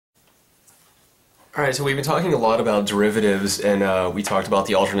Alright, so we've been talking a lot about derivatives, and we talked about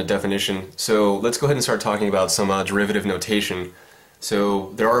the alternate definition. So let's go ahead and start talking about some derivative notation.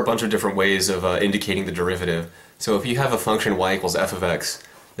 So there are a bunch of different ways of indicating the derivative. So if you have a function y equals f of x,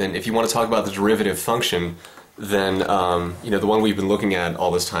 then if you want to talk about the derivative function, then the one we've been looking at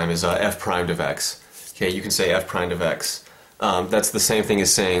all this time is f primed of x. Okay, you can say f primed of x. That's the same thing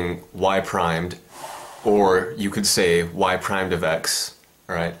as saying y primed, or you could say y primed of x.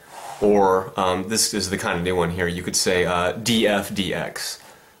 All right. Or this is the kind of new one here. You could say df dx.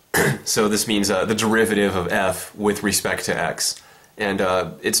 So this means the derivative of f with respect to x. And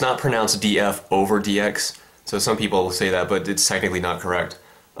it's not pronounced df over dx. So some people say that, but it's technically not correct.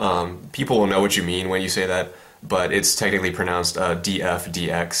 People will know what you mean when you say that, but it's technically pronounced df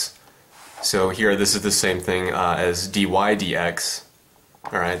dx. So here this is the same thing as dy dx.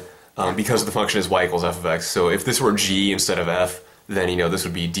 All right, because the function is y equals f of x. So if this were g instead of f, then this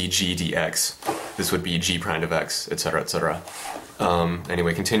would be dg dx. This would be g prime of x, etc., etc.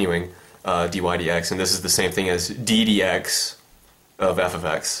 Anyway, continuing, dy dx, and this is the same thing as d dx of f of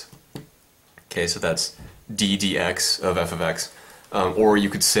x. Okay, so that's d dx of f of x. Or you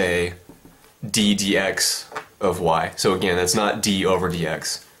could say d dx of y. So again, that's not d over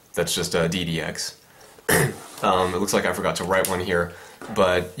dx. That's just d dx. It looks like I forgot to write one here,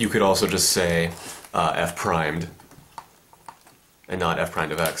 but you could also just say f primed and not f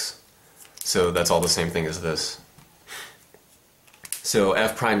primed of x. So that's all the same thing as this. So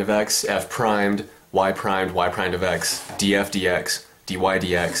f primed of x, f primed, y primed of x, df dx, dy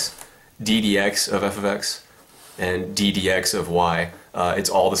dx, d dx of f of x, and d dx of y. It's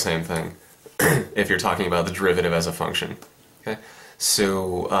all the same thing if you're talking about the derivative as a function. Okay?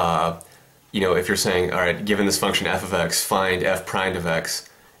 So, if you're saying, all right, given this function f of x, find f primed of x,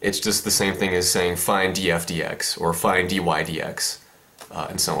 it's just the same thing as saying find df dx or find dy dx,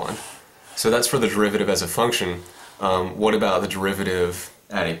 and so on. So that's for the derivative as a function. What about the derivative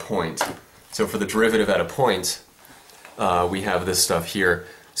at a point? So for the derivative at a point, we have this stuff here.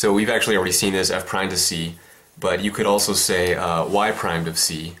 So we've actually already seen this, f primed of c, but you could also say y primed of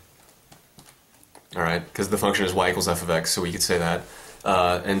c. All right, because the function is y equals f of x, so we could say that.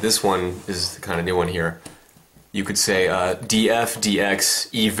 And this one is the kind of new one here. You could say df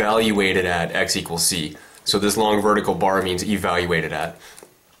dx evaluated at x equals c. So this long vertical bar means evaluated at.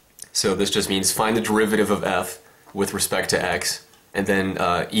 So this just means find the derivative of f with respect to x, and then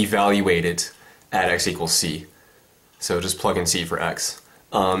evaluate it at x equals c. So just plug in c for x.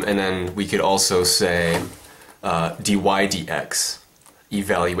 And then we could also say dy dx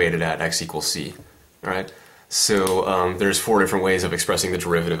evaluated at x equals c. All right. So there's 4 different ways of expressing the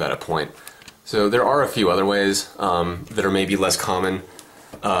derivative at a point. So there are a few other ways that are maybe less common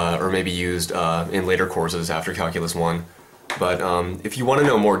or maybe used in later courses after Calculus 1. But if you want to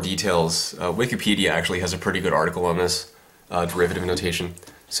know more details, Wikipedia actually has a pretty good article on this derivative notation,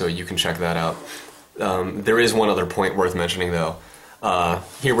 so you can check that out. There is one other point worth mentioning, though.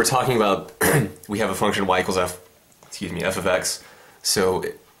 Here we're talking about we have a function y equals f of x. So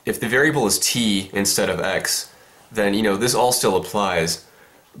if the variable is t instead of x, then this all still applies.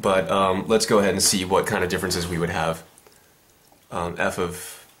 But let's go ahead and see what kind of differences we would have. F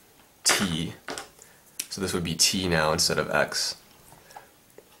of t. So this would be t now instead of x.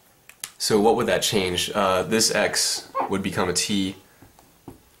 So what would that change? This x would become a t.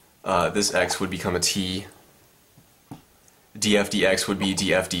 This x would become a t. df dx would be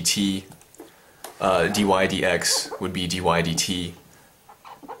df dt. dy dx would be dy dt.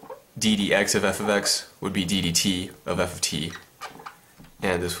 ddx of f of x would be ddt of f of t.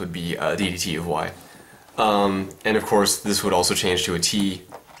 And this would be ddt of y. And of course, this would also change to a t.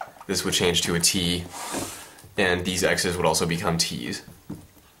 This would change to a t. And these x's would also become t's.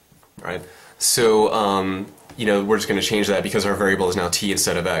 Right? So, we're just going to change that because our variable is now t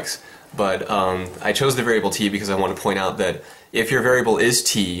instead of x. But I chose the variable t because I want to point out that if your variable is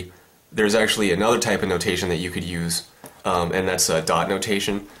t, there's actually another type of notation that you could use, and that's dot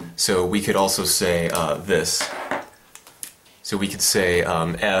notation. So we could also say this. So we could say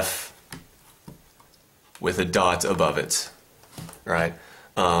f with a dot above it, right?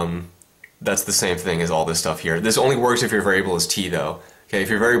 That's the same thing as all this stuff here. This only works if your variable is t, though. Okay, if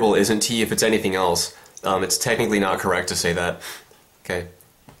your variable isn't t, if it's anything else, it's technically not correct to say that. Okay,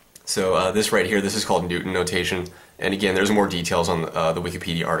 so this right here, this is called Newton notation, and again, there's more details on the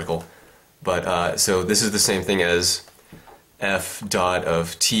Wikipedia article. But so this is the same thing as f dot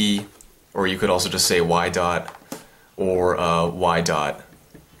of t, or you could also just say y dot, or y dot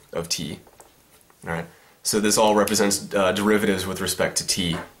of t. All right. So this all represents derivatives with respect to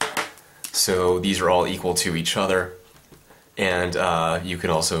t. So these are all equal to each other, and you can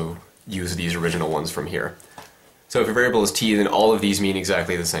also use these original ones from here. So if your variable is t, then all of these mean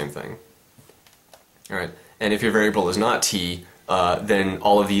exactly the same thing. All right. And if your variable is not t, then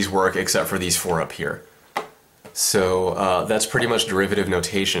all of these work except for these 4 up here. So that's pretty much derivative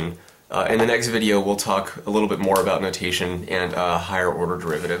notation. In the next video, we'll talk a little bit more about notation and higher order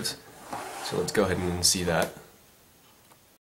derivatives. So let's go ahead and see that.